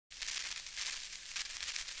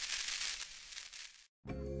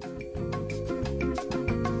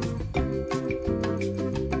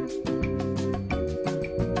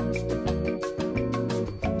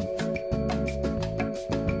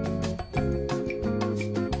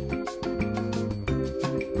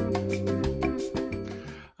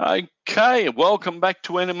Okay, welcome back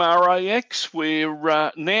to NMRAX.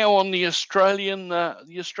 We're now on the Australian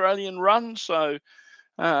run, so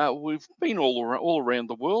we've been all around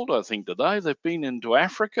the world. I think today they've been into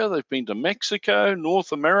Africa, they've been to Mexico,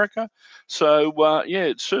 North America. So yeah,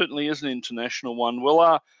 it certainly is an international one. Well,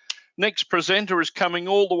 our next presenter is coming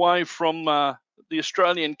all the way from the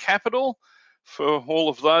Australian capital. For all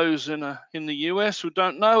of those in the US who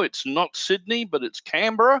don't know, it's not Sydney, but it's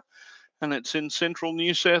Canberra. And it's in central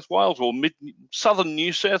New South Wales or southern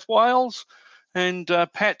New South Wales. And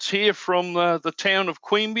Pat's here from the town of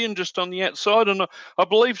Queanbeyan, just on the outside. And I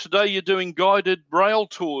believe today you're doing guided rail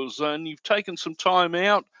tours, and you've taken some time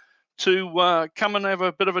out to come and have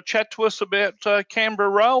a bit of a chat to us about Canberra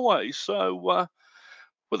Railway. So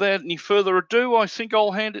without any further ado, I think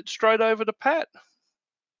I'll hand it straight over to Pat.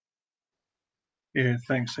 Yeah,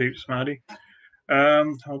 thanks heaps, Marty.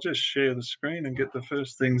 I'll just share the screen and get the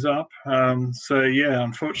first things up. So yeah,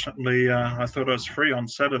 unfortunately, I thought I was free on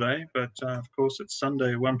Saturday, but of course it's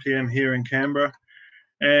Sunday, 1 p.m. here in Canberra,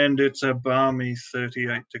 and it's a balmy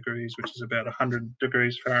 38 degrees, which is about 100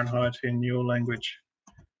 degrees Fahrenheit in your language.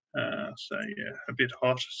 So yeah, a bit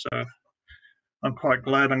hot. So I'm quite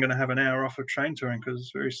glad I'm going to have an hour off of train touring because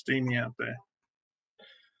it's very steamy out there.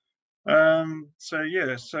 So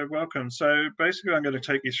yeah, so welcome. So basically I'm going to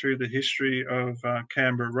take you through the history of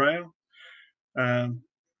Canberra Rail.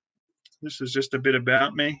 This is just a bit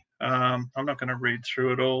about me. I'm not going to read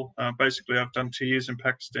through it all. Basically I've done 2 years in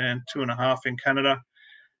Pakistan, 2.5 in Canada.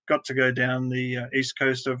 Got to go down the east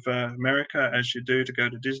coast of America, as you do, to go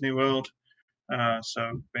to Disney World. So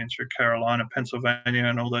I've been through Carolina, Pennsylvania,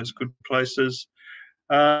 and all those good places.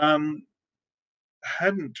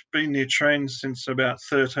 Hadn't been near trains since about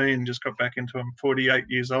 13, just got back into them. 48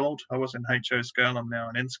 years old. I was in HO scale, I'm now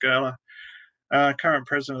an N scaler. Current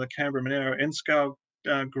president of the Canberra Monero N scale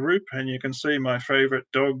group, and you can see my favourite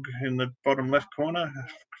dog in the bottom left corner,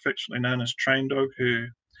 affectionately known as Train Dog, who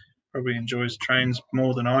probably enjoys trains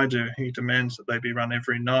more than I do. He demands that they be run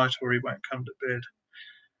every night or he won't come to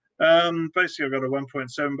bed. Basically, I've got a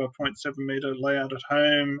 1.7 by 0.7 metre layout at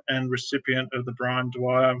home and recipient of the Brian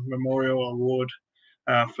Dwyer Memorial Award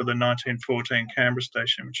for the 1914 Canberra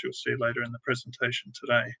station, which you'll see later in the presentation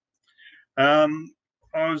today. I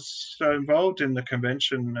was involved in the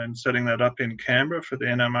convention and setting that up in Canberra for the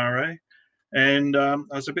NMRA, and I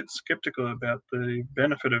was a bit sceptical about the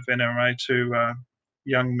benefit of NMRA to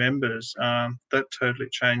young members. That totally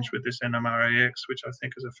changed with this NMRAX, which I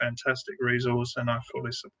think is a fantastic resource, and I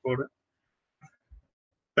fully support it.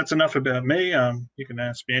 That's enough about me. You can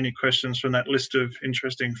ask me any questions from that list of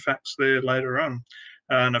interesting facts there later on.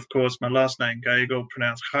 And of course, my last name, Gagel,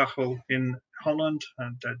 pronounced Gagel in Holland.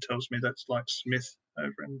 And Dad tells me that's like Smith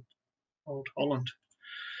over in Old Holland.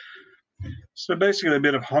 So basically a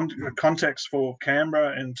bit of context for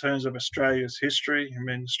Canberra in terms of Australia's history. I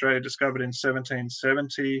mean, Australia discovered in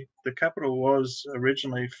 1770. The capital was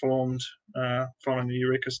originally formed following the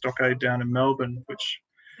Eureka Stockade down in Melbourne,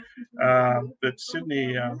 but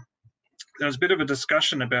Sydney, there was a bit of a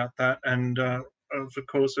discussion about that. And of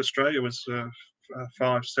course, Australia was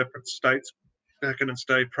 5 separate states back in its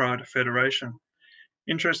day prior to Federation.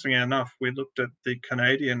 Interestingly enough, we looked at the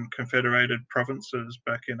Canadian Confederated Provinces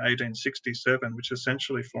back in 1867, which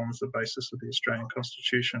essentially forms the basis of the Australian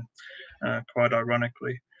Constitution, quite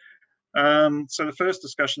ironically. So the first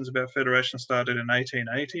discussions about Federation started in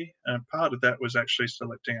 1880, and part of that was actually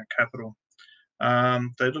selecting a capital.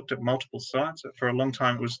 They looked at multiple sites. For a long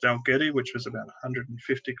time, it was Dalgety, which was about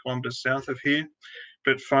 150 kilometres south of here.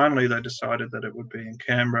 But finally, they decided that it would be in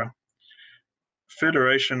Canberra.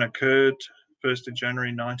 Federation occurred 1st of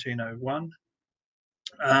January 1901.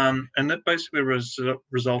 And that basically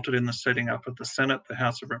resulted in the setting up of the Senate, the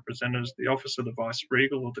House of Representatives, the Office of the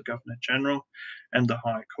Vice-Regal or the Governor-General, and the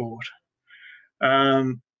High Court.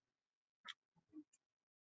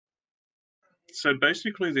 So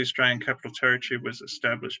basically the Australian Capital Territory was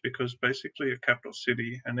established because basically a capital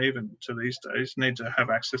city, and even to these days, need to have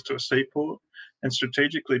access to a seaport and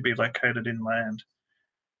strategically be located inland.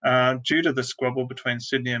 Due to the squabble between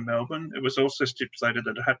Sydney and Melbourne, it was also stipulated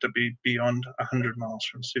that it had to be beyond 100 miles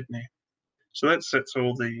from Sydney. So that sets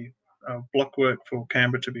all the blockwork for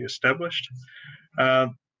Canberra to be established.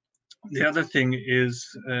 The other thing is,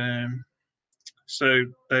 so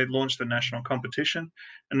they launched a national competition,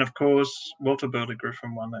 and of course, Walter Burley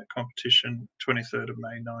Griffin won that competition 23rd of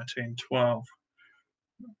May 1912.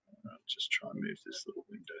 I'll just try and move this little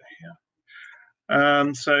window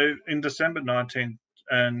here. So in December 19,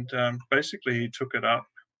 and basically he took it up,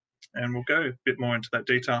 and we'll go a bit more into that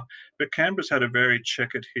detail. But Canberra's had a very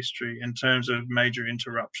checkered history in terms of major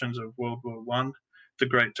interruptions of World War I, the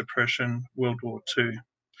Great Depression, World War II.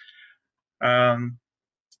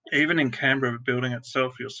 Even in Canberra building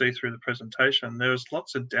itself, you'll see through the presentation, there was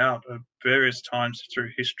lots of doubt at various times through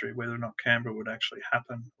history whether or not Canberra would actually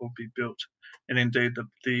happen or be built. And indeed,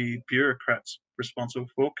 the bureaucrats responsible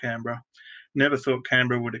for Canberra never thought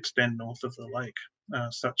Canberra would extend north of the lake.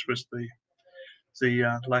 Such was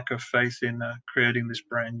the lack of faith in creating this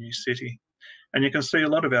brand new city. And you can see a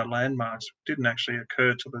lot of our landmarks didn't actually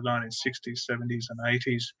occur till the 1960s, 70s, and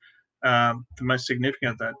 80s. The most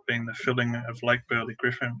significant of that being the filling of Lake Burley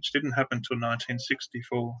Griffin, which didn't happen until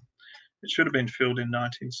 1964. It should have been filled in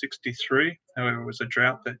 1963. However, it was a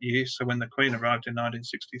drought that year, so when the Queen arrived in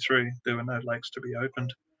 1963, there were no lakes to be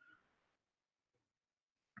opened.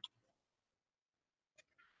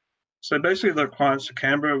 So basically the requirements for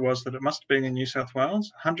Canberra was that it must have been in New South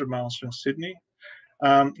Wales, 100 miles from Sydney,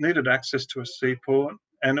 needed access to a seaport,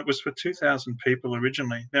 and it was for 2,000 people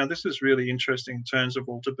originally. Now, this is really interesting in terms of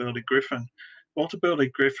Walter Burley Griffin. Walter Burley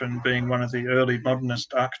Griffin being one of the early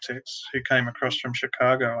modernist architects who came across from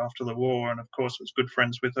Chicago after the war, and of course was good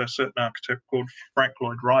friends with a certain architect called Frank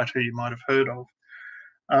Lloyd Wright, who you might have heard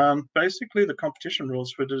of. Basically, the competition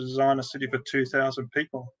rules were to design a city for 2,000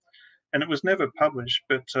 people. And it was never published,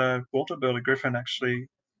 but Walter Burley Griffin actually,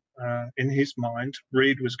 in his mind,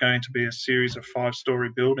 Reed was going to be a series of 5-story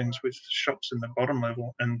buildings with shops in the bottom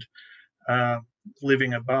level and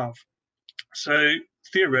living above. So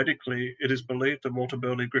theoretically, it is believed that Walter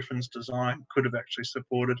Burley Griffin's design could have actually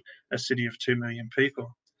supported a city of 2 million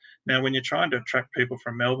people. Now, when you're trying to attract people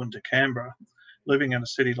from Melbourne to Canberra, living in a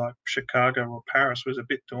city like Chicago or Paris was a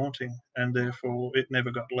bit daunting, and therefore it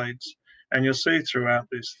never got legs. And you'll see throughout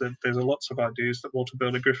this that there's lots of ideas that Walter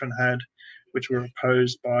Burley Griffin had, which were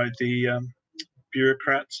opposed by the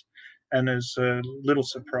bureaucrats. And there's a little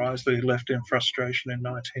surprise that he left in frustration in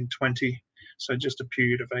 1920. So just a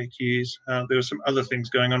period of 8 years. There were some other things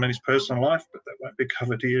going on in his personal life, but that won't be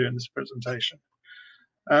covered here in this presentation.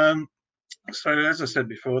 So as I said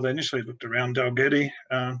before, they initially looked around Dalgety.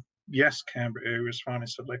 Yes, Canberra area was finally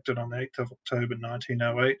selected on the 8th of October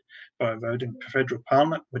 1908 by a vote in federal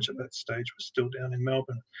parliament, which at that stage was still down in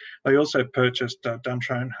Melbourne. They also purchased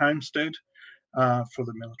Duntrone Homestead for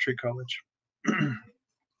the military college.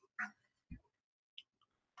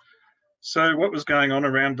 So what was going on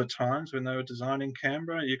around the times when they were designing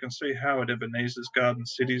Canberra? You can see Howard Ebenezer's Garden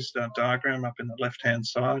Cities diagram up in the left-hand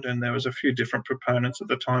side, and there was a few different proponents at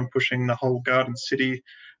the time pushing the whole Garden City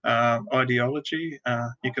ideology.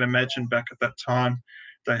 You can imagine back at that time,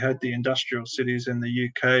 they had the industrial cities in the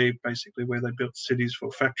UK, basically where they built cities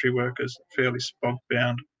for factory workers, fairly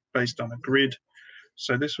spog-bound, based on a grid.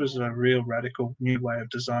 So this was a real radical new way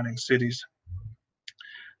of designing cities.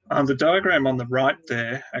 The diagram on the right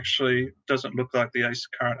there actually doesn't look like the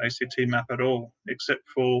current ACT map at all, except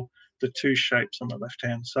for the two shapes on the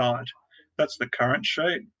left-hand side. That's the current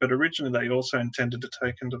shape, but originally they also intended to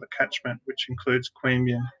take into the catchment, which includes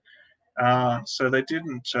Queanbeyan. So they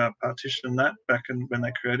didn't partition that back when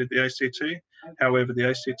they created the ACT. However, the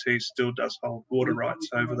ACT still does hold water rights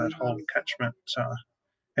over that whole catchment.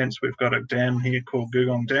 Hence, we've got a dam here called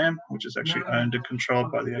Gagel Dam, which is actually owned and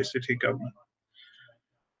controlled by the ACT government.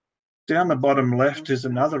 Down the bottom left is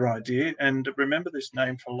another idea, and remember this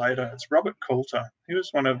name for later. It's Robert Coulter. He was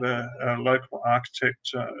one of a local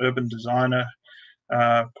architect, urban designer,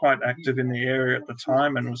 quite active in the area at the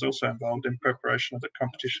time, and was also involved in preparation of the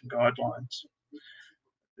competition guidelines.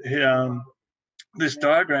 This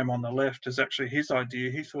diagram on the left is actually his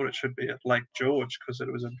idea. He thought it should be at Lake George because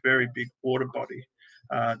it was a very big water body.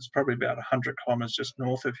 It's probably about 100 kilometres just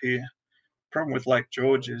north of here. Problem with Lake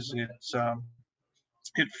George is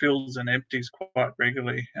it fills and empties quite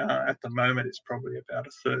regularly. At the moment, it's probably about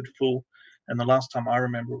a third full. And the last time I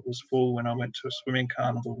remember it was full when I went to a swimming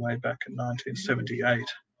carnival way back in 1978.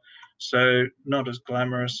 So not as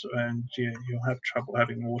glamorous, and yeah, you'll have trouble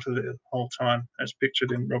having water there the whole time, as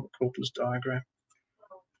pictured in Robert Coulter's diagram.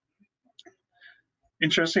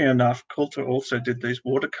 Interesting enough, Coulter also did these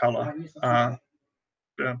watercolour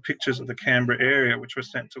pictures of the Canberra area, which were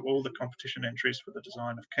sent to all the competition entries for the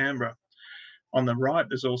design of Canberra. On the right,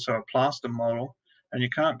 there's also a plaster model, and you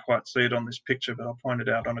can't quite see it on this picture, but I'll point it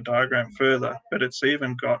out on a diagram further. But it's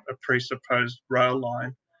even got a presupposed rail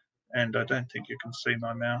line, and I don't think you can see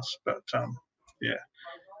my mouse, but yeah,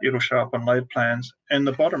 it'll show up on laid plans. And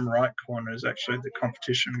the bottom right corner is actually the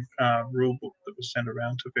competition rule book that was sent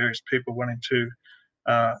around to various people wanting to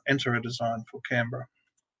enter a design for Canberra.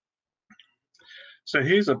 So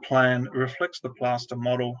here's a plan that reflects the plaster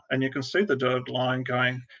model, and you can see the dotted line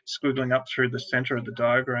going, squiggling up through the centre of the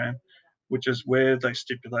diagram, which is where they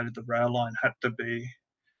stipulated the rail line had to be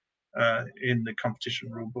in the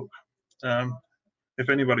competition rule book. if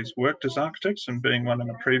anybody's worked as architects, and being one in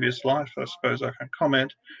a previous life, I suppose I can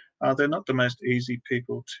comment, they're not the most easy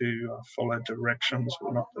people to follow directions,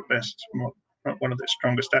 or not the best, not one of their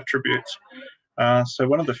strongest attributes. So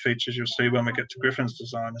one of the features you'll see when we get to Griffin's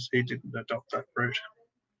design is he didn't adopt that route.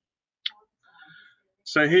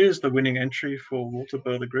 So here's the winning entry for Walter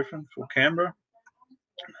Burley Griffin for Canberra,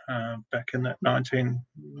 back in that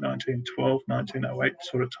 1912, 1908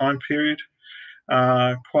 sort of time period.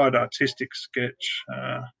 Quite artistic sketch.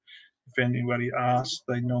 If anybody asks,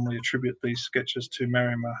 they normally attribute these sketches to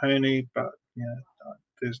Marion Mahoney, but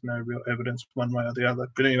there's no real evidence one way or the other.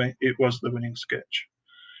 But anyway, it was the winning sketch.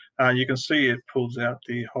 You can see it pulls out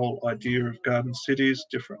the whole idea of garden cities,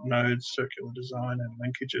 different nodes, circular design, and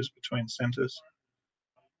linkages between centres.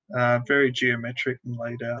 Very geometric and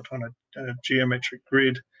laid out on a geometric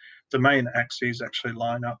grid. The main axes actually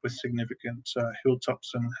line up with significant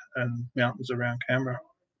hilltops and mountains around Canberra.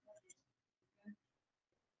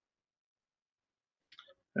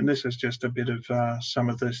 And this is just a bit of some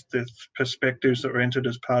of the perspectives that were entered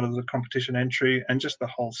as part of the competition entry, and just the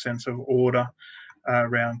whole sense of order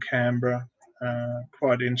around Canberra.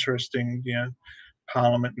 Quite interesting,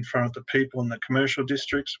 Parliament in front of the people in the commercial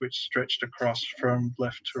districts, which stretched across from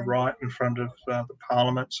left to right in front of the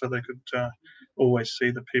Parliament, so they could always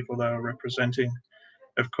see the people they were representing.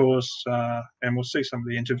 Of course, and we'll see some of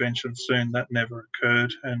the interventions soon, that never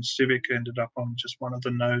occurred, and Civic ended up on just one of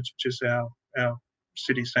the nodes, which is our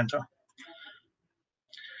city centre.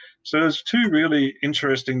 So there's two really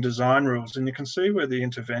interesting design rules, and you can see where the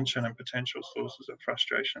intervention and potential sources of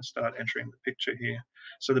frustration start entering the picture here.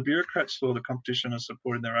 So the bureaucrats saw the competition as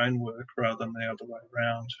supporting their own work rather than the other way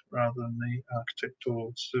around, rather than the architect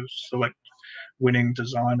or select winning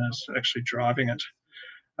designers actually driving it.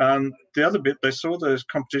 The other bit, they saw the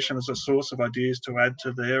competition as a source of ideas to add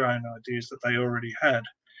to their own ideas that they already had.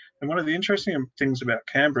 And one of the interesting things about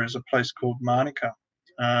Canberra is a place called Manuka,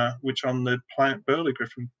 which on the Burley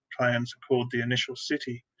Griffin plans are called the initial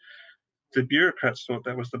city. The bureaucrats thought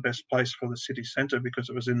that was the best place for the city centre because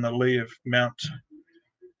it was in the lee of Mount,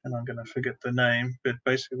 and I'm going to forget the name, but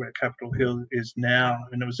basically where Capitol Hill is now,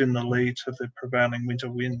 and it was in the lee to the prevailing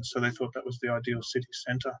winter winds, so they thought that was the ideal city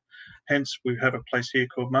centre. Hence, we have a place here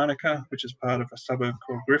called Manuka, which is part of a suburb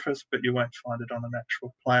called Griffith, but you won't find it on an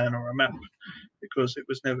actual plan or a map because it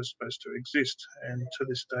was never supposed to exist, and to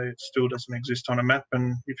this day it still doesn't exist on a map,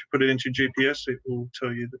 and if you put it into GPS, it will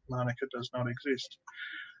tell you that Manuka does not exist.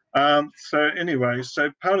 So anyway,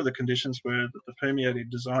 so part of the conditions were that the permeating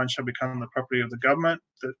design shall become the property of the government,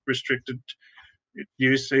 that restricted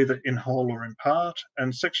use either in whole or in part,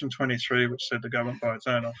 and section 23, which said the government by its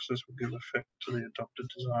own officers will give effect to the adopted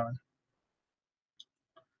design.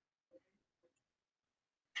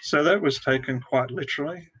 So that was taken quite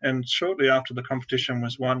literally, and shortly after the competition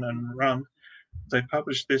was won and run, they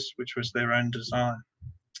published this, which was their own design.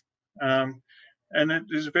 And it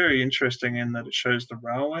is very interesting in that it shows the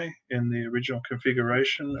railway in the original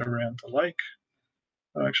configuration around the lake.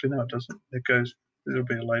 Oh, actually, no, it doesn't. It'll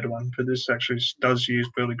be a later one, but this actually does use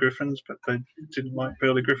Burley Griffins, but they didn't like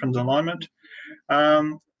Burley Griffin's alignment.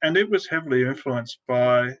 And it was heavily influenced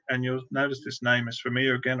by, and you'll notice this name is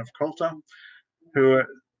familiar again, of Coulter, who are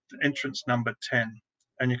entrance number 10.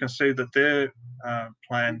 And you can see that their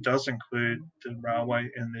plan does include the railway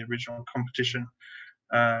in the original competition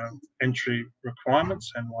entry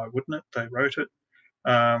requirements, and why wouldn't it? They wrote it.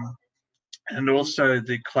 And also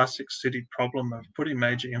the classic city problem of putting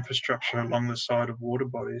major infrastructure along the side of water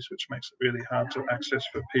bodies, which makes it really hard to access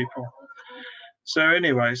for people. So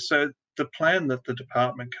anyway, so the plan that the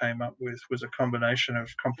department came up with was a combination of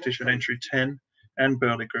competition entry 10 and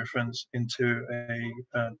Burley Griffins into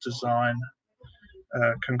a design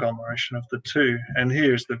conglomeration of the two. And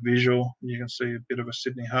here's the visual. You can see a bit of a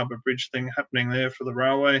Sydney Harbour Bridge thing happening there for the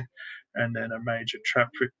railway, and then a major trap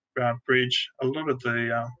bridge. A lot of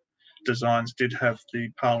the designs did have the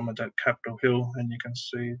Parliament at Capitol Hill, and you can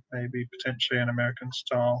see maybe potentially an American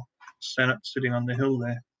style Senate sitting on the hill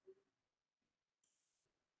there.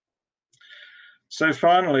 So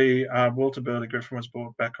finally, Walter Burley Griffin was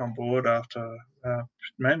brought back on board after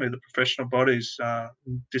mainly the professional bodies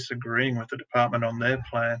disagreeing with the department on their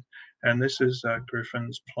plan. And this is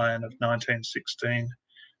Griffin's plan of 1916,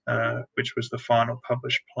 which was the final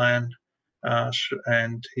published plan.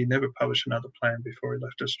 And he never published another plan before he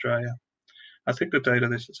left Australia. I think the date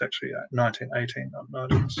of this is actually 1918, not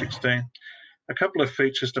 1916. A couple of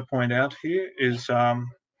features to point out here is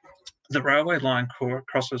the railway line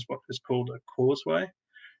crosses what is called a causeway.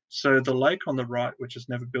 So the lake on the right, which is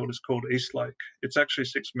never built, is called East Lake. It's actually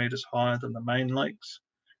 6 metres higher than the main lakes.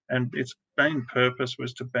 And its main purpose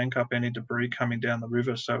was to bank up any debris coming down the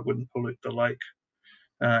river so it wouldn't pollute the lake.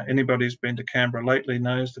 Anybody who's been to Canberra lately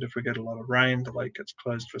knows that if we get a lot of rain, the lake gets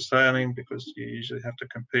closed for sailing because you usually have to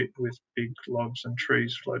compete with big logs and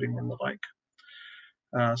trees floating in the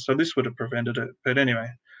lake. So this would have prevented it. But anyway,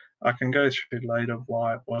 I can go through later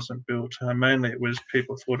why it wasn't built. Mainly it was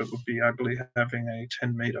people thought it would be ugly having a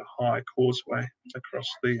 10-metre high causeway across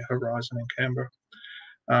the horizon in Canberra.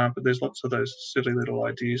 But there's lots of those silly little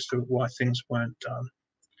ideas to why things weren't done.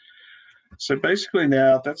 So basically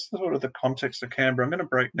now that's sort of the context of Canberra. I'm going to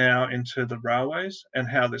break now into the railways and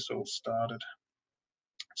how this all started.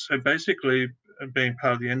 So basically, being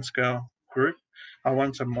part of the N-Scale group, I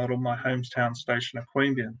wanted to model my hometown station of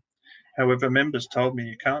Queanbeyan. However, members told me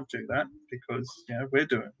you can't do that because I'm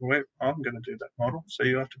going to do that model, so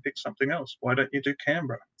you have to pick something else. Why don't you do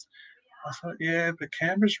Canberra? I thought, yeah, but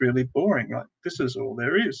Canberra's really boring. Like, this is all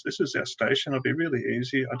there is. This is our station. It'll be really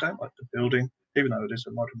easy. I don't like the building, even though it is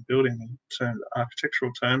a modern building in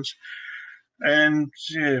architectural terms. And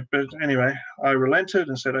yeah, but anyway, I relented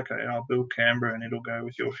and said, okay, I'll build Canberra and it'll go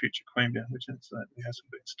with your future Queanbeyan, which incidentally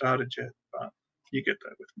hasn't been started yet, but you get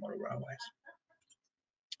that with model railways.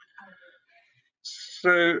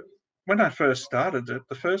 So when I first started it,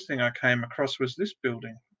 the first thing I came across was this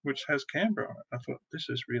building, which has Canberra on it. I thought, this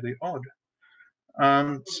is really odd.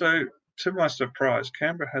 So to my surprise,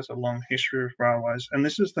 Canberra has a long history of railways, and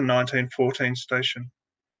this is the 1914 station.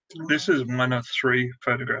 This is one of 3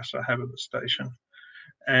 photographs I have of the station.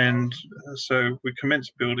 And so we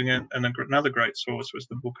commenced building it, and another great source was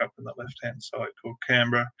the book up on the left-hand side called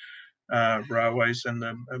Canberra Railways and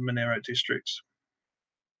the Monero Districts.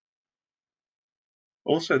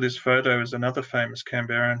 Also, this photo is another famous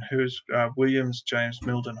Canberran who's Williams James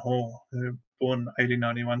Milden Hall, who born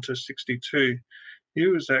 1891 to 62. He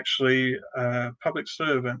was actually a public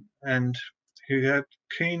servant and he had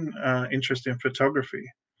keen interest in photography.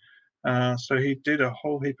 So he did a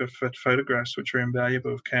whole heap of photographs which are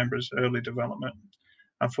invaluable of Canberra's early development.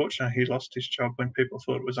 Unfortunately, he lost his job when people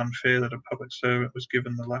thought it was unfair that a public servant was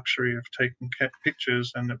given the luxury of taking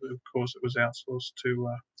pictures, and of course it was outsourced to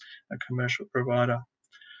a commercial provider.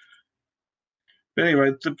 But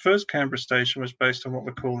anyway, the first Canberra station was based on what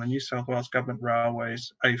we call the New South Wales Government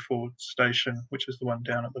Railways A4 station, which is the one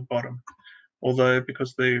down at the bottom. Although,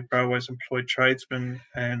 because the railways employed tradesmen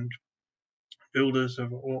and builders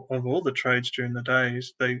of all the trades during the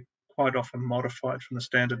days, they quite often modified from the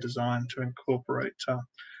standard design to incorporate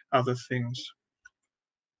other things.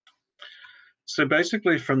 So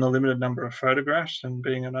basically, from the limited number of photographs and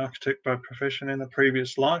being an architect by profession in a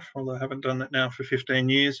previous life, although I haven't done that now for 15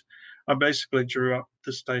 years, I basically drew up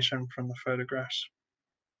the station from the photographs.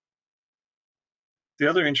 The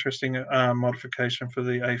other interesting modification for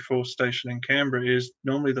the A4 station in Canberra is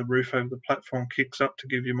normally the roof over the platform kicks up to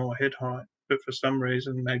give you more head height, but for some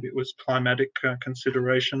reason, maybe it was climatic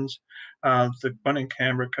considerations, the one in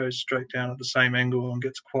Canberra goes straight down at the same angle and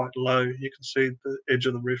gets quite low. You can see the edge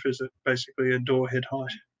of the roof is at basically a door head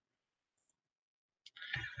height.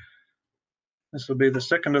 This will be the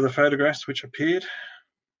second of the photographs which appeared,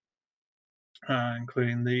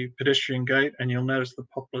 including the pedestrian gate, and you'll notice the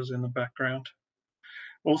poplars in the background.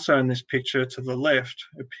 Also in this picture to the left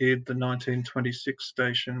appeared the 1926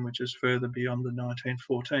 station, which is further beyond the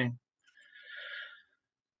 1914.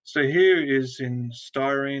 So here is in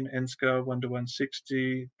styrene, N-scale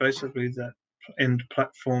 1:160, basically that end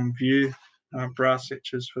platform view, brass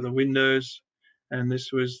etches for the windows, and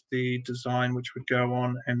this was the design which would go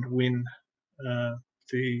on and win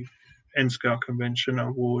the N-scale Convention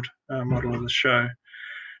Award model of the show.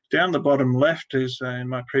 Down the bottom left is in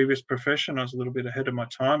my previous profession, I was a little bit ahead of my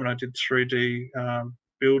time and I did 3D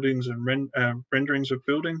buildings and renderings of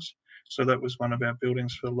buildings. So that was one of our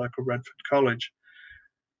buildings for the local Radford College.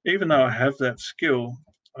 Even though I have that skill,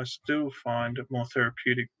 I still find it more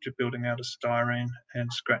therapeutic to building out of styrene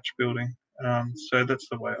and scratch building. So that's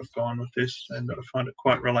the way I've gone with this, and I find it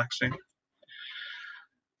quite relaxing.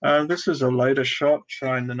 This is a later shot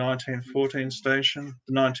showing the 1914 station,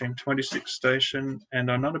 the 1926 station,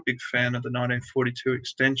 and I'm not a big fan of the 1942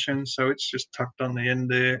 extension, so it's just tucked on the end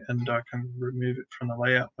there and I can remove it from the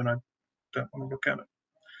layout when I don't want to look at it.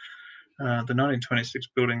 The 1926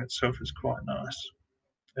 building itself is quite nice,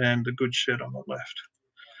 and a good shed on the left.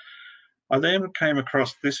 I then came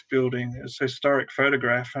across this building as a historic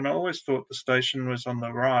photograph, and I always thought the station was on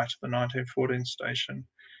the right, the 1914 station,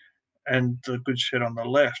 and the good shed on the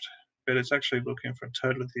left, but it's actually looking from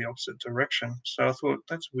totally the opposite direction. So I thought,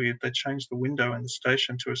 that's weird. They changed the window in the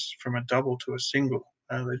station from a double to a single.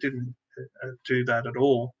 They didn't do that at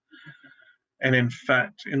all. And in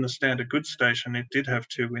fact, in the standard goods station, it did have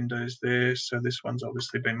 2 windows there. So this one's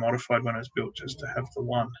obviously been modified when it was built just to have the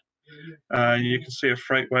one. You can see a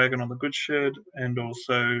freight wagon on the goods shed, and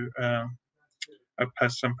also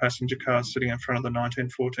some passenger cars sitting in front of the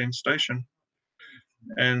 1914 station,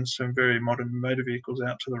 and some very modern motor vehicles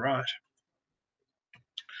out to the right.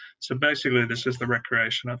 So basically this is the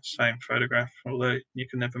recreation of the same photograph, although you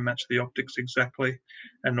can never match the optics exactly.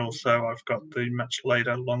 And also I've got the much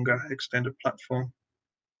later, longer extended platform.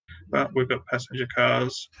 But we've got passenger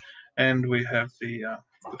cars, and we have the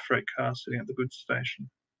freight car sitting at the goods station.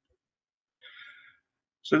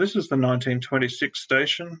 So this is the 1926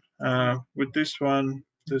 station. With this one,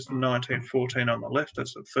 there's the 1914 on the left.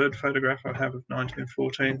 That's the third photograph I have of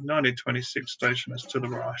 1914. 1926 station is to the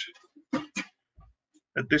right.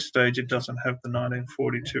 At this stage, it doesn't have the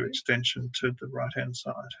 1942 extension to the right-hand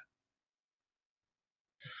side.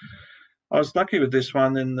 I was lucky with this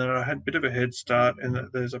one in that I had a bit of a head start in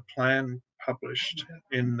that there's a plan published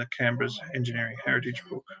in the Canberra's Engineering Heritage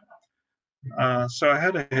Book. So I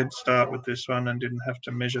had a head start with this one and didn't have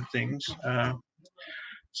to measure things.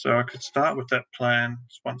 So I could start with that plan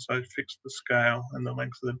once I fixed the scale and the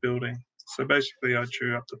length of the building. So basically I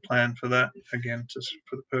drew up the plan for that, again, just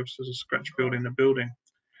for the purposes of scratch building the building.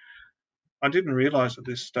 I didn't realise at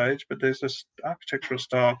this stage, but there's this architectural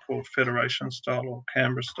style called Federation style or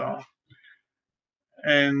Canberra style.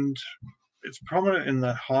 And it's prominent in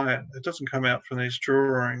the height. It doesn't come out from these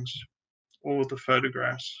drawings or the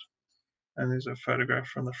photographs. And there's a photograph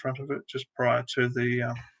from the front of it just prior to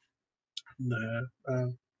the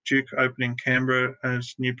Duke opening Canberra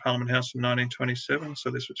as new Parliament House in 1927. So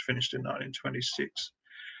this was finished in 1926.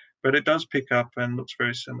 But it does pick up and looks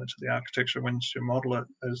very similar to the architecture when you model it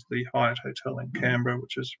as the Hyatt Hotel in Canberra,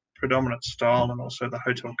 which is predominant style, and also the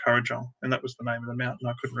Hotel Kurrajong. And that was the name of the mountain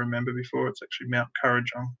I couldn't remember before. It's actually Mount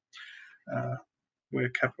Kurrajong, where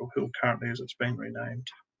Capitol Hill currently is. It's been renamed.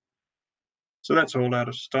 So that's all out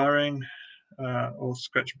of styrene, all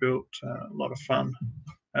scratch built, a lot of fun.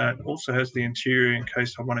 It also has the interior in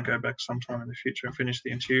case I want to go back sometime in the future and finish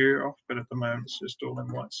the interior off, but at the moment it's just all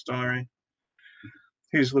in white styrene.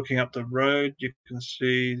 Here's looking up the road. You can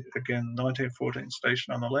see, again, 1914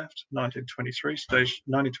 station on the left,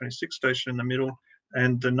 1926 station in the middle,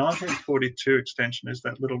 and the 1942 extension is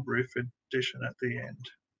that little roof addition at the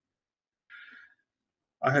end.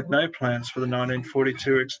 I had no plans for the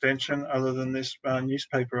 1942 extension other than this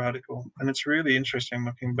newspaper article. And it's really interesting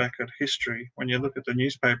looking back at history. When you look at the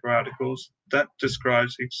newspaper articles, that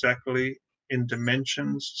describes exactly in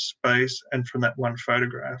dimensions, space, and from that one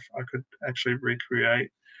photograph, I could actually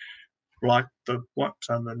recreate like what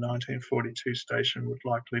the 1942 station would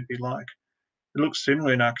likely be like. It looks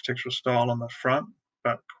similar in architectural style on the front,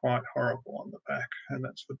 but quite horrible on the back, and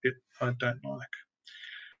that's the bit I don't like.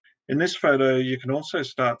 In this photo, you can also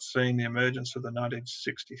start seeing the emergence of the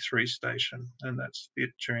 1963 station, and that's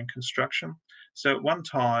it during construction. So at one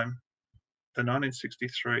time, the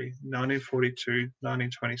 1963, 1942,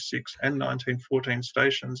 1926, and 1914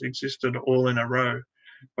 stations existed all in a row.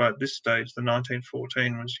 But at this stage, the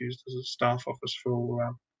 1914 was used as a staff office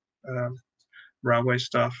for railway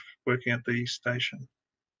staff working at the station.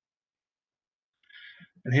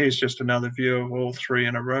 And here's just another view of all three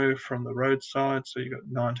in a row from the roadside. So you've got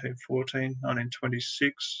 1914,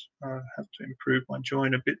 1926. I have to improve my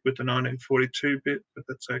join a bit with the 1942 bit, but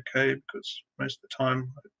that's okay because most of the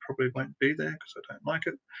time it probably won't be there because I don't like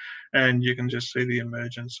it. And you can just see the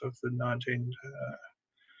emergence of the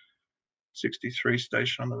 1963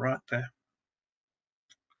 station on the right there.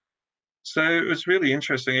 So it was really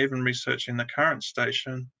interesting, even researching the current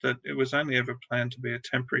station, that it was only ever planned to be a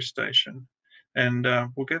temporary station. And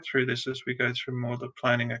we'll get through this as we go through more of the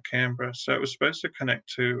planning of Canberra. So it was supposed to connect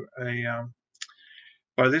to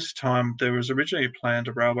by this time, there was originally planned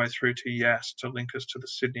a railway through to Yass to link us to the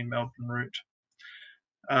Sydney-Melbourne route.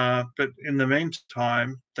 But in the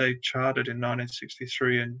meantime, they chartered in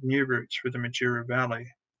 1963 a new route through the Majura Valley.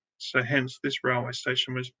 So hence this railway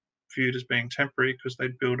station was viewed as being temporary because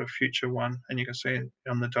they'd build a future one, and you can see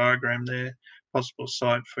on the diagram there, possible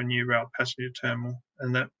site for new rail passenger terminal,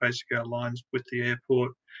 and that basically aligns with the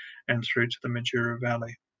airport and through to the Majura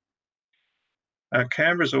Valley.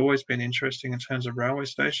 Canberra's always been interesting in terms of railway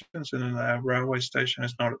stations, and our railway station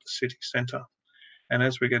is not at the city centre. And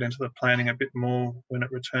as we get into the planning a bit more when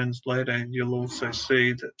it returns later, you'll also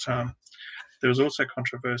see that there was also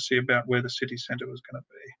controversy about where the city centre was going to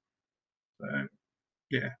be. So,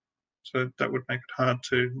 yeah. So that would make it hard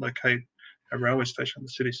to locate a railway station in the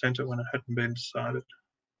city centre when it hadn't been decided.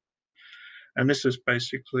 And this is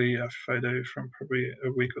basically a photo from probably a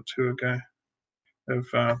week or two ago of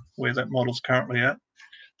where that model's currently at.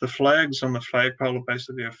 The flags on the flagpole are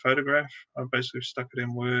basically a photograph. I basically stuck it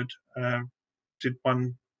in Word, did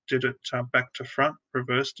did it back to front,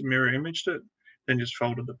 reversed, mirror imaged it, then just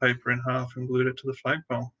folded the paper in half and glued it to the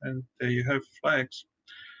flagpole, and there you have flags.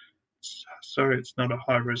 Sorry, it's not a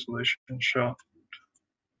high resolution shot.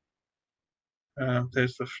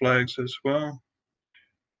 There's the flags as well.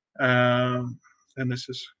 And this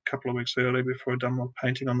is a couple of weeks early before I'd done my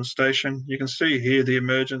painting on the station. You can see here the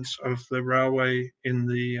emergence of the railway in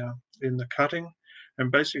the cutting,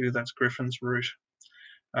 and basically that's Griffin's route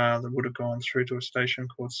that would have gone through to a station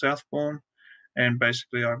called Southbourne. And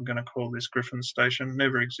basically I'm going to call this Griffin Station.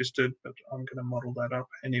 Never existed, but I'm going to model that up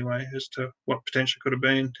anyway as to what potential could have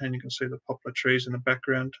been. And you can see the poplar trees in the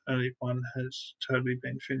background. Only one has totally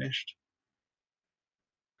been finished.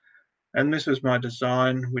 And this is my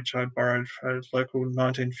design, which I borrowed from a local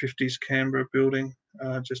 1950s Canberra building,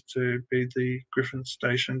 just to be the Griffin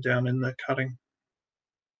Station down in the cutting.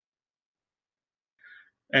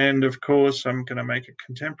 And of course, I'm going to make it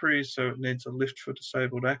contemporary, so it needs a lift for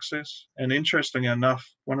disabled access. And interestingly enough,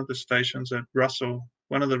 one of the stations at Russell,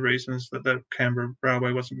 one of the reasons that that Canberra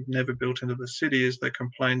Railway wasn't never built into the city is they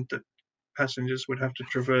complained that passengers would have to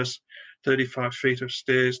traverse 35 feet of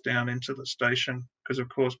stairs down into the station, because of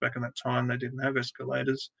course back in that time they didn't have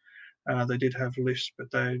escalators. They did have lifts, but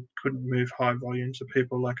they couldn't move high volumes of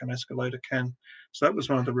people like an escalator can. So that was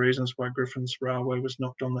one of the reasons why Griffin's Railway was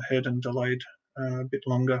knocked on the head and delayed a bit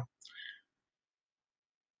longer.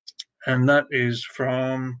 And that is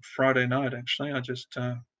from Friday night, actually. I just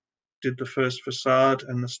did the first facade,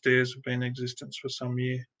 and the stairs have been in existence for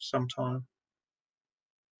some time.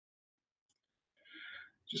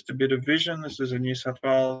 Just a bit of vision. This is a New South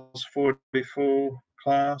Wales 44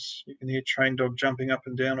 class. You can hear train dog jumping up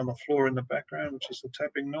and down on the floor in the background, which is the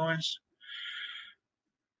tapping noise.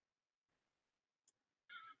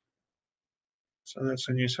 So that's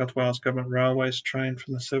a New South Wales Government Railways train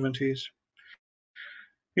from the 70s.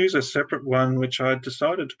 Here's a separate one which I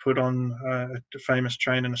decided to put on a famous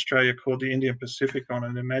train in Australia called the Indian Pacific on,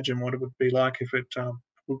 and imagine what it would be like if it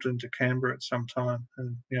pulled into Canberra at some time.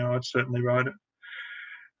 And I'd certainly ride it.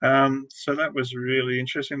 So that was really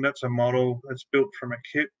interesting. That's a model that's built from a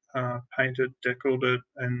kit, painted, deckled it,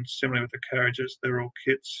 and similar with the carriages, they're all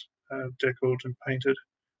kits, deckled and painted,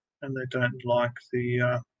 and they don't like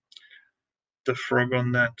the frog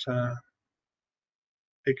on that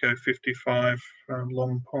Eco 55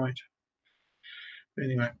 long point.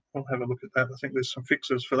 Anyway, I'll have a look at that. I think there's some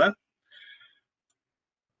fixes for that.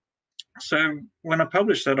 So when I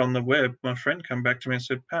published that on the web, my friend came back to me and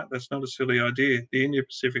said, Pat, that's not a silly idea. The Indian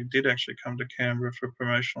Pacific did actually come to Canberra for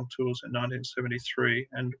promotional tours in 1973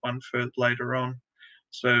 and one further later on.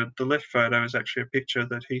 So the left photo is actually a picture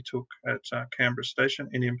that he took at Canberra Station,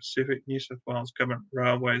 Indian Pacific, New South Wales Government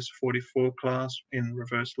Railways 44 class in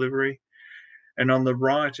reverse livery. And on the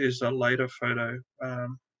right is a later photo,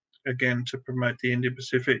 again, to promote the Indian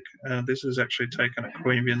Pacific. This is actually taken at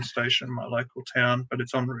Queanbeyan Station, my local town, but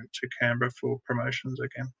it's en route to Canberra for promotions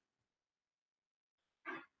again.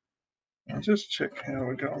 I'll just check how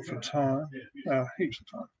we're going for time. Heaps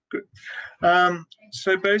of time. Good.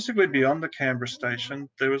 So basically beyond the Canberra station,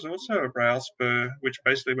 there was also a rail spur which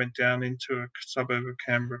basically went down into a suburb of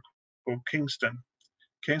Canberra called Kingston.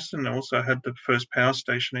 Kingston also had the first power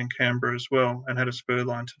station in Canberra as well and had a spur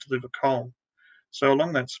line to deliver coal. So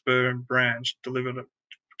along that spur and branch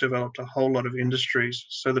developed a whole lot of industries.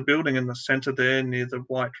 So the building in the centre there near the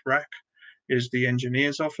white rack is the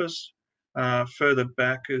engineer's office. Further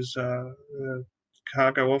back is a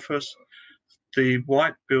cargo office. The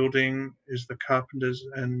white building is the carpenters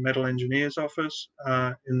and metal engineers office.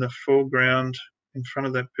 In the foreground, in front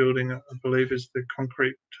of that building, I believe is the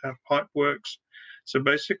concrete pipe works. So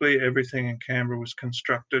basically everything in Canberra was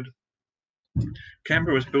constructed.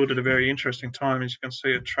 Canberra was built at a very interesting time. As you can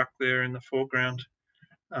see, a truck there in the foreground,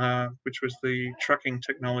 which was the trucking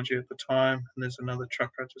technology at the time. And there's another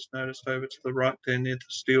truck I just noticed over to the right there near the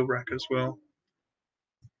steel rack as well.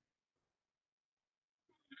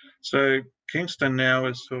 So Kingston now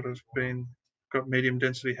has sort of got medium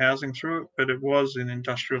density housing through it, but it was an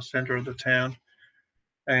industrial centre of the town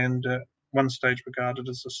and one stage regarded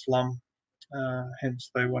as a slum.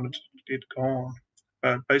 Hence they wanted it gone.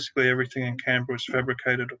 But basically everything in Canberra was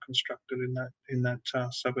fabricated or constructed in that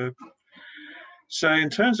suburb. So in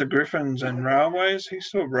terms of Griffins and railways, he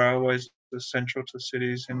saw railways as central to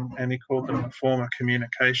cities and he called them a form of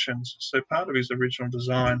communications. So part of his original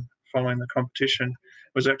design following the competition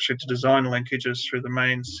was actually to design linkages through the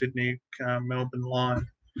main Sydney-Melbourne line.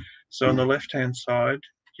 So on the left-hand side,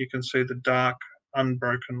 you can see the dark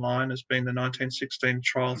unbroken line as being the 1916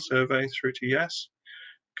 trial survey through to Yass,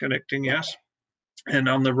 connecting Yass. And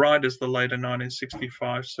on the right is the later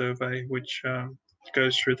 1965 survey, which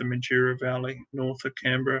goes through the Majura Valley north of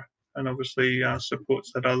Canberra, and obviously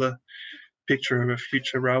supports that other picture of a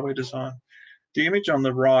future railway design. The image on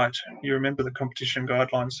the right, you remember the competition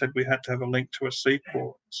guidelines said we had to have a link to a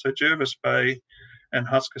seaport. So Jervis Bay and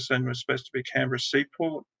Huskisson was supposed to be Canberra's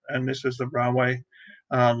seaport, and this is the railway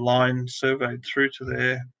line surveyed through to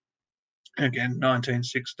there. Again,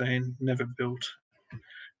 1916, never built.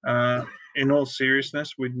 In all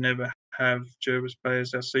seriousness, we'd never have Jervis Bay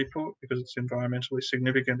as our seaport because it's an environmentally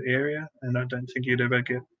significant area, and I don't think you'd ever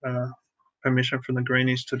get permission from the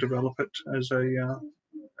Greenies to develop it as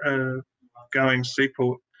a going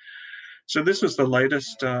seaport. So this is the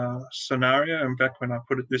latest scenario, and back when I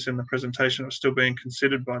put this in the presentation, it was still being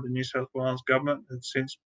considered by the New South Wales government. It's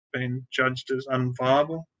since been judged as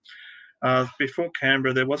unviable. Before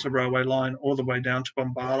Canberra, there was a railway line all the way down to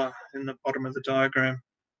Bombala in the bottom of the diagram.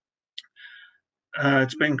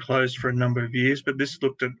 It's been closed for a number of years, but this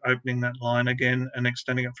looked at opening that line again and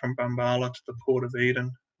extending it from Bombala to the Port of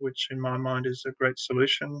Eden, which in my mind is a great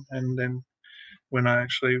solution. And then when I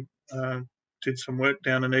actually did some work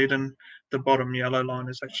down in Eden, the bottom yellow line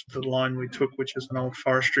is actually the line we took, which is an old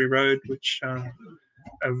forestry road, which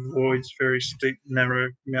avoids very steep, narrow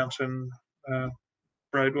mountain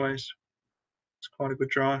roadways. It's quite a good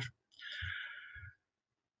drive.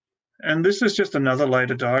 And this is just another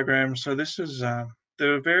later diagram. So this is,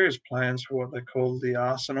 there are various plans for what they call the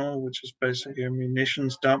arsenal, which is basically a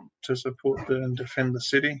munitions dump to support and defend the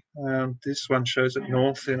city. This one shows it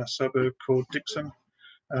north in a suburb called Dixon,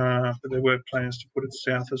 but there were plans to put it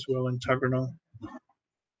south as well in Tuggeranong.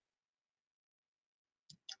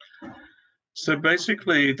 So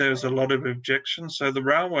basically, there's a lot of objections. So the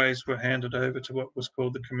railways were handed over to what was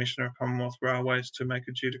called the Commissioner of Commonwealth Railways to make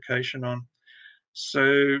adjudication on.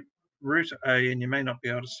 So Route A, and you may not be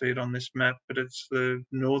able to see it on this map, but it's the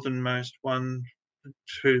northernmost one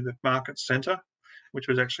to the market centre, which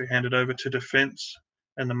was actually handed over to Defence,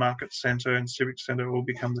 and the market centre and civic centre all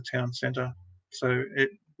become the town centre. So it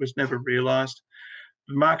was never realised.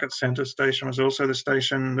 The market centre station was also the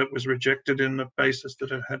station that was rejected in the basis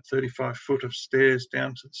that it had 35 foot of stairs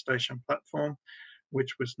down to the station platform,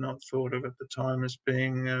 which was not thought of at the time as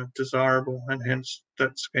being desirable, and hence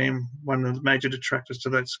that scheme, one of the major detractors to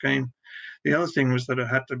that scheme. The other thing was that it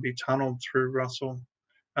had to be tunnelled through Russell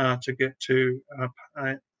to get to,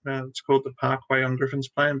 it's called the Parkway on Griffin's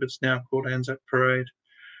Plan, but it's now called Anzac Parade.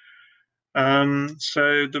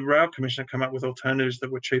 So the Rail Commissioner came up with alternatives that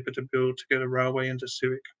were cheaper to build to get a railway into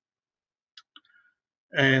Civic.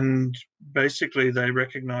 And basically they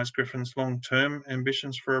recognised Griffin's long-term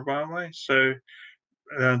ambitions for a railway. So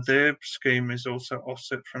their scheme is also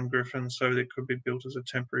offset from Griffin, so it could be built as a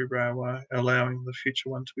temporary railway, allowing the future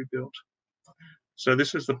one to be built. So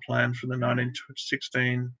this is the plan for the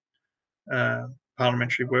 1916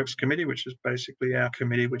 Parliamentary Works Committee, which is basically our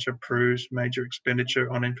committee which approves major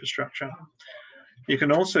expenditure on infrastructure. You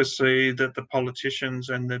can also see that the politicians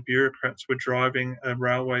and the bureaucrats were driving a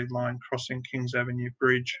railway line crossing Kings Avenue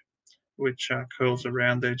Bridge, which curls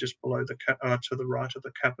around there just below the to the right of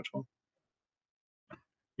the Capitol.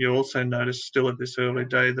 You also notice still at this early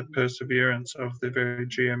day the perseverance of the very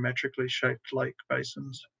geometrically shaped lake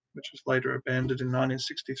basins, which was later abandoned in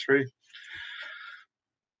 1963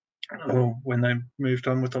 when they moved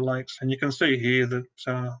on with the lakes. And you can see here that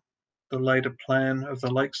the later plan of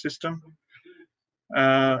the lake system.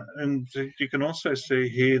 And you can also see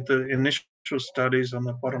here the initial studies on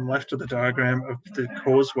the bottom left of the diagram of the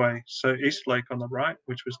causeway. So East Lake on the right,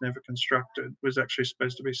 which was never constructed, was actually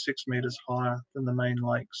supposed to be 6 metres higher than the main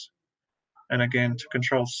lakes. And again, to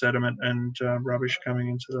control sediment and rubbish coming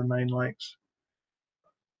into the main lakes.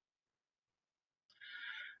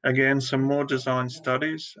 Again, some more design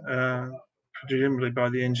studies, presumably by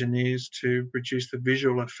the engineers, to reduce the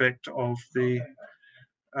visual effect of the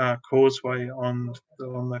causeway on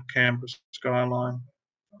the Canberra skyline,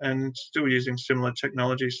 and still using similar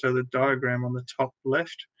technology. So the diagram on the top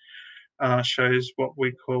left shows what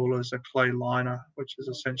we call as a clay liner, which is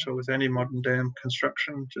essential with any modern dam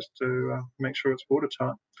construction, just to make sure it's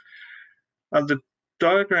watertight. The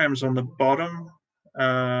diagrams on the bottom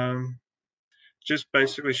just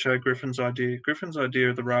basically show Griffin's idea. Griffin's idea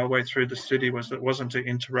of the railway through the city was that it wasn't to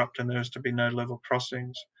interrupt and there was to be no level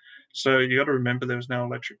crossings. So you got to remember there was no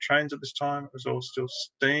electric trains at this time. It was all still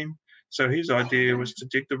steam. So his idea was to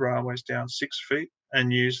dig the railways down 6 feet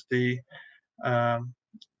and use the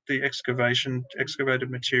excavated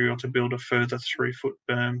material to build a further 3-foot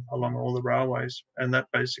berm along all the railways. And that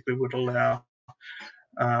basically would allow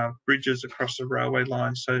bridges across the railway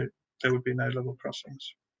line so there would be no level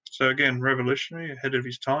crossings. So again, revolutionary, ahead of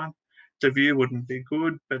his time. The view wouldn't be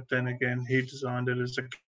good, but then again, he designed it as a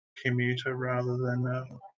commuter rather than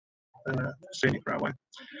a scenic railway.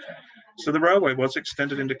 So the railway was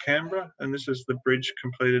extended into Canberra, and this is the bridge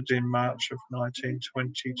completed in March of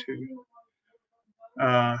 1922.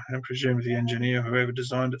 And presumed the engineer, whoever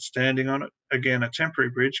designed it, standing on it. Again, a temporary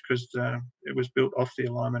bridge because it was built off the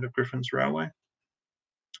alignment of Griffin's Railway.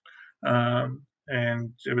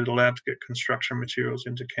 And it was allowed to get construction materials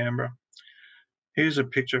into Canberra. Here's a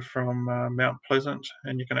picture from Mount Pleasant,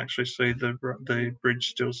 and you can actually see the bridge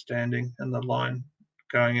still standing and the line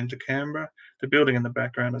going into Canberra. The building in the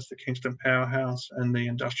background is the Kingston Powerhouse and the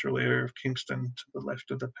industrial area of Kingston to the left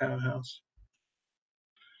of the powerhouse.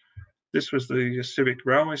 This was the Civic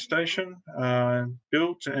Railway Station,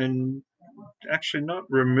 built and actually not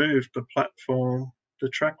removed the platform. The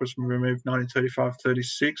track was removed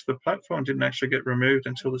 1935-36. The platform didn't actually get removed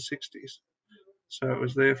until the 60s. So it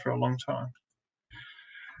was there for a long time.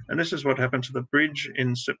 And this is what happened to the bridge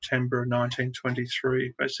in September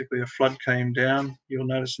 1923. Basically, a flood came down. You'll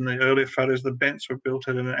notice in the earlier photos, the bents were built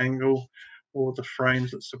at an angle, or the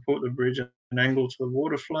frames that support the bridge at an angle to the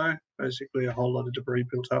water flow. Basically, a whole lot of debris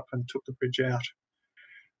built up and took the bridge out.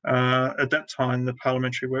 At that time, the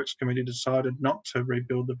Parliamentary Works Committee decided not to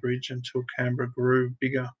rebuild the bridge until Canberra grew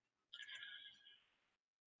bigger.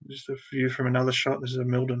 Just a view from another shot. This is a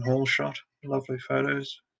Milden Hall shot. Lovely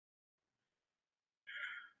photos.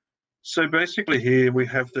 So basically here we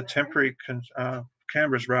have the temporary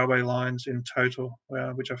Canberra's railway lines in total,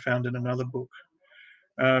 which I found in another book.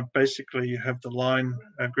 Basically you have the line,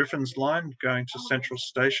 Griffin's line, going to Central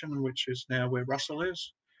Station, which is now where Russell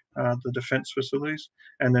is, the defence facilities,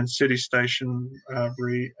 and then City Station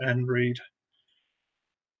and Reed.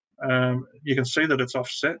 You can see that it's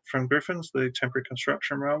offset from Griffin's, the temporary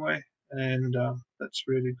construction railway, and that's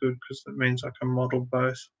really good because that means I can model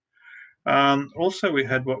both. Also, we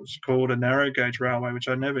had what was called a narrow gauge railway, which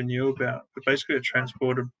I never knew about, but basically it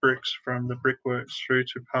transported bricks from the brickworks through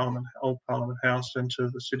to Old Parliament House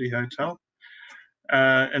into the City Hotel.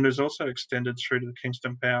 And it was also extended through to the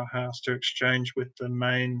Kingston Powerhouse to exchange with the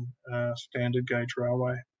main standard gauge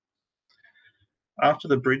railway. After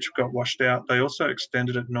the bridge got washed out, they also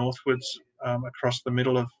extended it northwards across the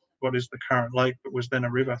middle of what is the current lake, but was then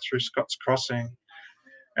a river through Scott's Crossing.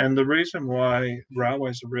 And the reason why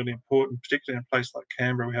railways are really important, particularly in a place like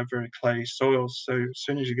Canberra, we have very clayey soils. So as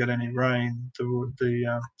soon as you get any rain,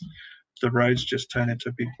 the roads just turn into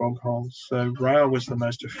big bog holes. So rail was the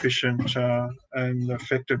most efficient and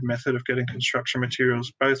effective method of getting construction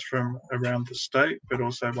materials, both from around the state, but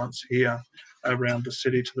also once here around the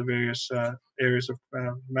city to the various areas of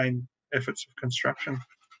main efforts of construction.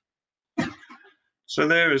 So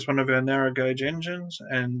there is one of our narrow gauge engines,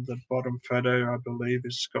 and the bottom photo, I believe,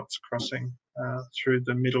 is Scott's Crossing through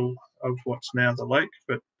the middle of what's now the lake,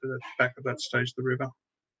 but at the back of that stage, the river.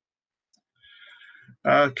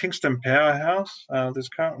 Kingston Powerhouse, there's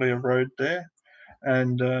currently a road there,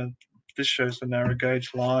 and this shows the narrow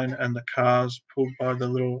gauge line and the cars pulled by the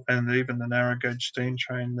little, and even the narrow gauge steam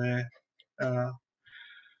train there at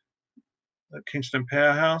Kingston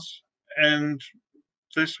Powerhouse. And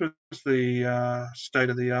this was the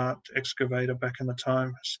state-of-the-art excavator back in the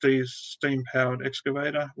time, steam-powered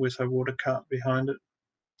excavator with a water cart behind it.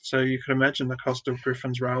 So you can imagine the cost of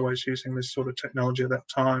Griffin's railways using this sort of technology at that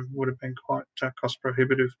time would have been quite cost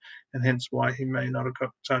prohibitive, and hence why he may not have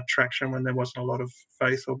got traction when there wasn't a lot of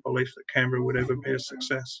faith or belief that Canberra would ever be a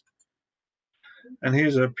success. And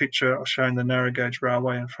here's a picture showing the narrow gauge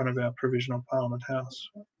railway in front of our Provisional Parliament House.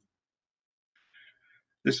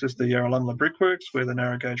 This is the Yarralumla Brickworks, where the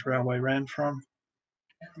narrow gauge railway ran from.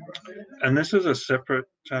 And this is a separate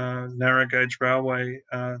narrow gauge railway.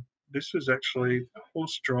 This was actually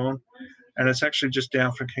horse-drawn, and it's actually just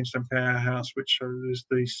down from Kingston Powerhouse, which is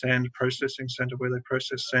the sand processing centre where they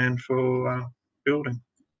process sand for building.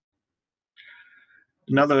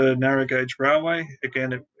 Another narrow gauge railway,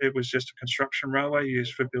 again, it was just a construction railway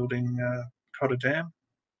used for building Cotter Dam.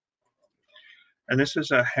 And this is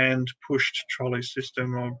a hand-pushed trolley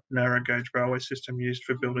system or narrow gauge railway system used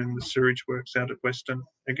for building the sewage works out at Western.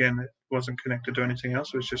 Again, it wasn't connected to anything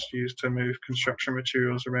else. It was just used to move construction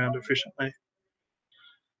materials around efficiently.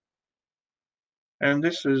 And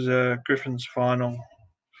this is Griffin's final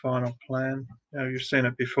plan. Now, you've seen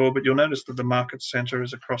it before, but you'll notice that the market centre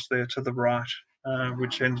is across there to the right,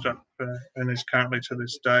 which ended up and is currently to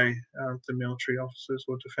this day the military officers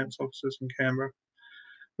or defence officers in Canberra.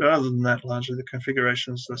 But other than that, largely the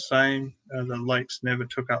configuration is the same. The lakes never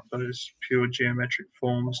took up those pure geometric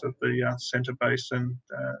forms of the centre basin,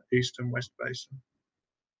 east and west basin.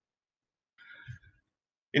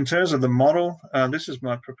 In terms of the model, this is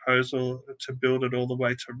my proposal to build it all the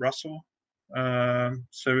way to Russell.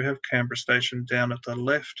 So we have Canberra Station down at the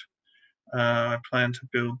left, I plan to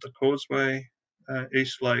build the causeway,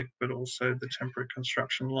 East Lake, but also the temporary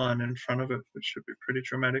construction line in front of it, which should be pretty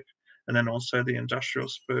dramatic. And then also the industrial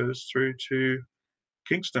spurs through to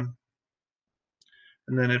Kingston.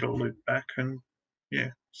 And then it'll loop back and, yeah,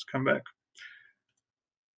 just come back.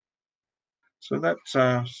 So that's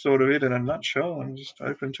sort of it in a nutshell. I'm just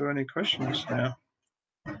open to any questions now.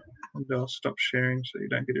 And I'll stop sharing so you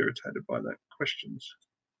don't get irritated by that questions.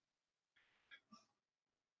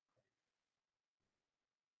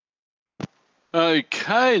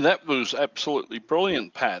 Okay, that was absolutely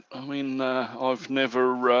brilliant, Pat. I mean, I've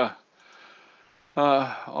never,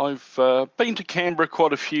 I've been to Canberra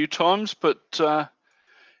quite a few times, but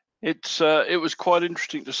it was quite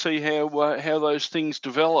interesting to see how those things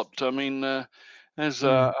developed. I mean, as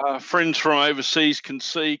friends from overseas can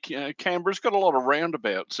see, Canberra's got a lot of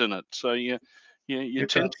roundabouts in it, so you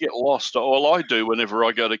tend to get lost. Well, I do whenever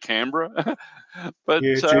I go to Canberra. But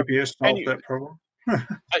yeah, GPS solved that problem.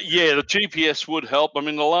 yeah, the GPS would help. I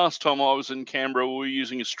mean, the last time I was in Canberra, we were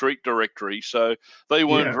using a street directory, so they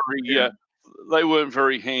weren't they weren't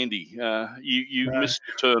very handy. You missed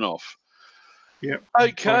the turn off. Yep.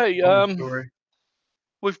 Okay.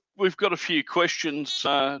 We've got a few questions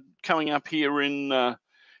coming up here in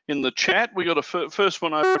the chat. We got a first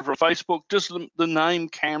one over on Facebook. Does the name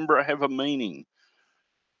Canberra have a meaning?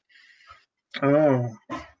 Oh.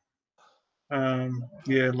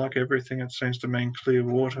 Yeah, like everything, it seems to mean clear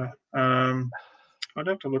water. I'd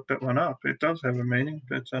have to look that one up. It does have a meaning,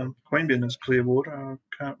 but Queanbeyan is clear water. I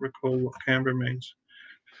can't recall what Canberra means.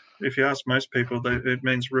 If you ask most people, it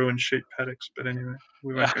means ruined sheep paddocks. But anyway,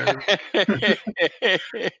 we won't go there.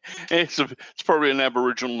 It's probably an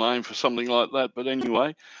Aboriginal name for something like that. But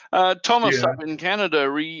anyway, Thomas up in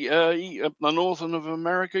Canada, he up the northern of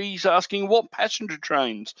America, he's asking what passenger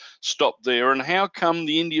trains stop there and how come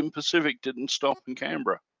the Indian Pacific didn't stop in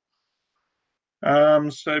Canberra?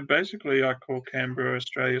 So basically, I call Canberra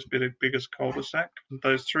Australia's biggest cul-de-sac.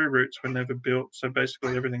 Those through routes were never built, so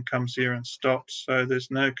basically everything comes here and stops. So there's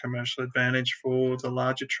no commercial advantage for the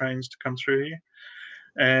larger trains to come through here.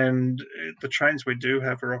 And the trains we do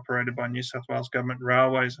have are operated by New South Wales Government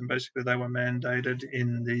Railways, and basically they were mandated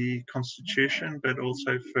in the Constitution, but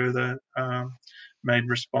also further made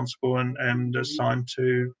responsible and assigned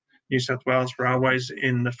to New South Wales Railways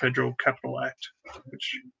in the Federal Capital Act,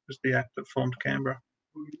 which was the act that formed Canberra.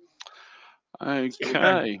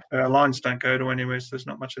 Okay. So our lines don't go to anywhere, so there's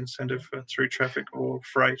not much incentive for through traffic or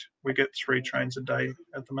freight. We get 3 trains a day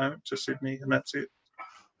at the moment to Sydney, and that's it.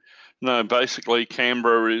 No, basically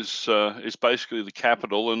Canberra is basically the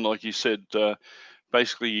capital, and like you said,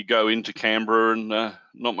 basically you go into Canberra and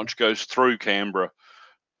not much goes through Canberra.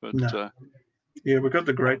 But no. Yeah, we've got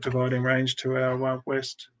the Great Dividing Range to our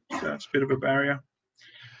west, so it's a bit of a barrier.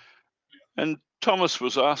 And Thomas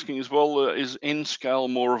was asking as well, is N-scale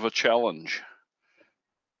more of a challenge?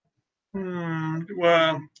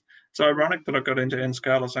 Well, it's ironic that I got into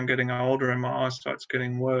N-scale as I'm getting older and my eyesight's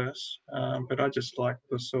getting worse, but I just like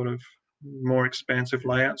the sort of more expansive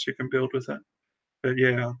layouts you can build with it. But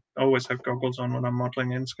yeah, I always have goggles on when I'm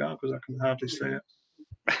modelling N-scale because I can hardly see it.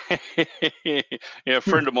 Yeah, a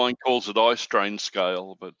friend of mine calls it eye strain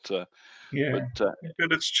scale, but yeah,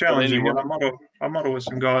 but it's challenging. Anyway. And I model with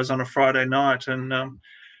some guys on a Friday night, and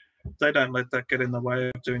they don't let that get in the way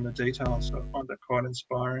of doing the details. So I find that quite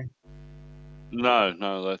inspiring.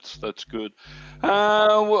 No, that's good.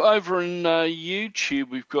 Well, over in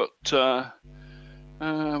YouTube, we've got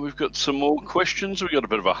some more questions. We've got a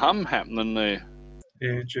bit of a hum happening there.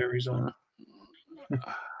 Yeah, Jerry's on.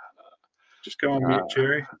 Just go on mute,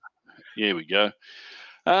 Jerry. Here we go.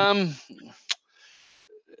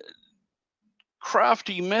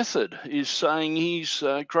 Crafty Method is saying he's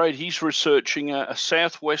great. He's researching a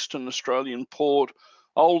southwestern Australian port,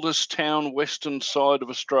 oldest town western side of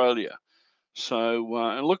Australia.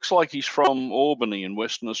 So it looks like he's from Albany in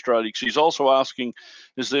Western Australia. Because he's also asking,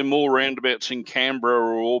 is there more roundabouts in Canberra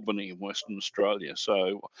or Albany in Western Australia?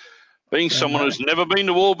 So being someone who's never been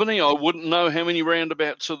to Albany, I wouldn't know how many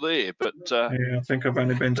roundabouts are there. But yeah, I think I've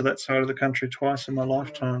only been to that side of the country twice in my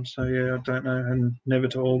lifetime. So yeah, I don't know, and never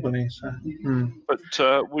to Albany. So. But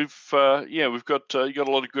we've got you got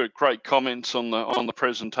a lot of great comments on the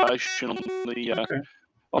presentation on the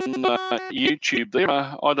YouTube there.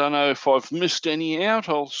 I don't know if I've missed any out.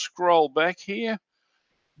 I'll scroll back here.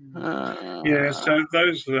 Yeah, so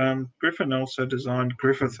those Griffin also designed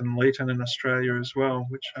Griffith and Leeton in Australia as well,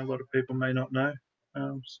 which a lot of people may not know.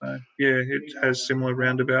 So yeah, it has similar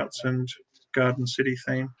roundabouts and Garden City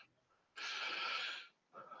theme.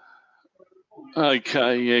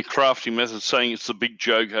 Okay, yeah, crafty method saying it's the big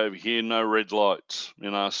joke over here, no red lights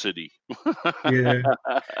in our city. Yeah,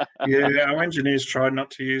 yeah. Our engineers tried not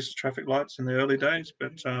to use traffic lights in the early days,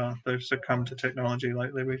 but they've succumbed to technology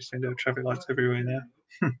lately. We seem to have traffic lights everywhere now.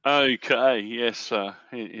 Okay, yes,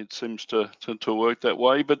 it seems to work that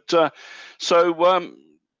way. But so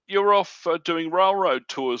you're off doing railroad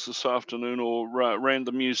tours this afternoon or around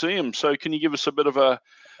the museum. So can you give us a bit of a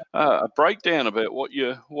breakdown about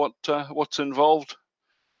what's involved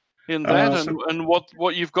in that So and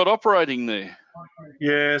what you've got operating there?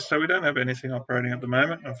 yeah, so we don't have anything operating at the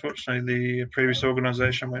moment. Unfortunately, the previous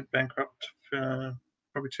organisation went bankrupt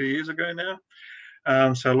probably 2 years ago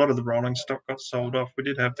now. So a lot of the rolling stock got sold off. We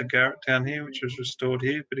did have the Garrett down here, which was restored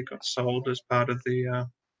here, but it got sold as part of the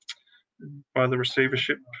by the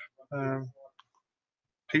receivership um,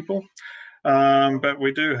 people. But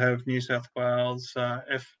we do have New South Wales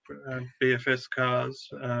BFS cars.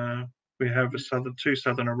 We have two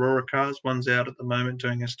Southern Aurora cars. One's out at the moment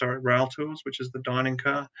doing historic rail tours, which is the dining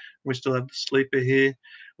car. We still have the sleeper here.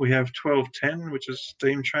 We have 1210, which is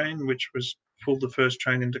steam train, which was pulled the first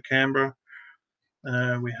train into Canberra.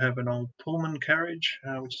 We have an old Pullman carriage,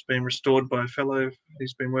 which has been restored by a fellow.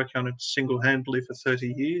 He's been working on it single-handedly for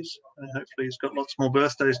 30 years. Hopefully he's got lots more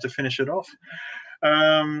birthdays to finish it off.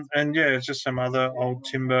 And yeah, it's just some other old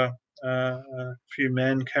timber, a few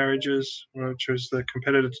man carriages, which was the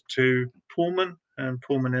competitor to Pullman, and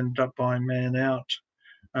Pullman ended up buying Man Out.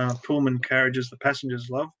 Pullman carriages the passengers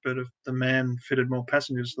love, but if the man fitted more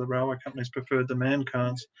passengers, the railway companies preferred the man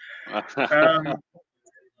cars. Um,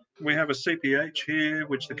 we have a CPH here,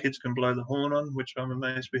 which the kids can blow the horn on, which I'm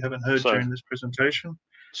amazed we haven't heard so during this presentation.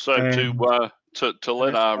 so And to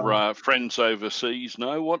let our friends overseas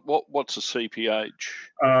know what's a CPH?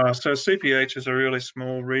 So CPH is a really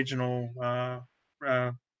small regional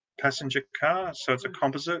passenger car. So it's a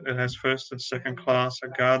composite. It has first and second class, a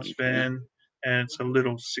guards van, and it's a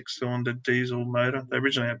little six-cylinder diesel motor. They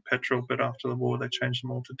originally had petrol, but after the war they changed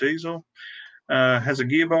them all to diesel. Has a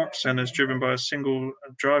gearbox and is driven by a single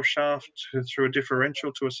drive shaft through a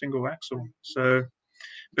differential to a single axle. So,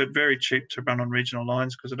 but very cheap to run on regional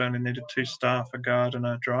lines because it only needed two staff, a guard, and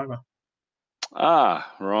a driver.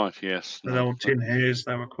 Ah, right, yes, The old tin hairs,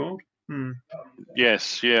 they were called.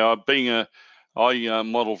 yes, yeah. I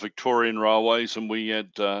model Victorian railways, and we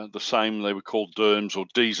had the same. They were called DERMs or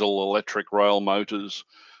diesel electric rail motors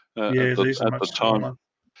Yeah, these are at the much time. smaller.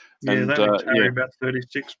 Yeah, And they only yeah. carry about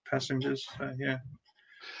 36 passengers. So yeah.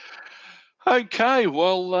 Okay,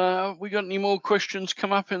 well, we got any more questions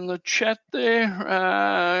come up in the chat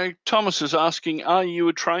there? Thomas is asking, are you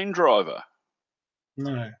a train driver?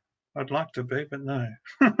 No, I'd like to be, but no.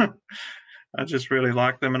 I just really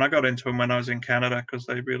like them, and I got into them when I was in Canada because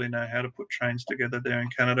they really know how to put trains together there in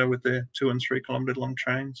Canada with their 2 and 3 kilometre long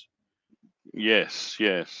trains. Yes,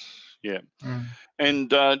 yeah. Mm.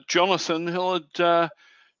 And Jonathan Hill had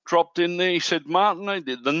dropped in there. He said, Martin,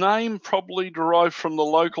 the name probably derived from the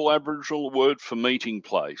local Aboriginal word for meeting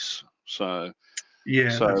place. So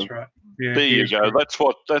That's right. Yeah, there he you is go. correct.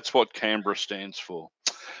 That's what Canberra stands for.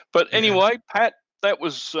 But Yeah. anyway, Pat, that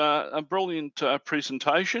was a brilliant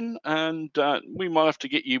presentation, and we might have to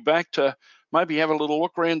get you back to maybe have a little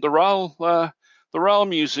look around the rail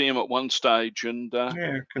museum at one stage, and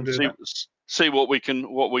Can do that. see what we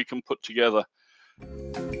can put together.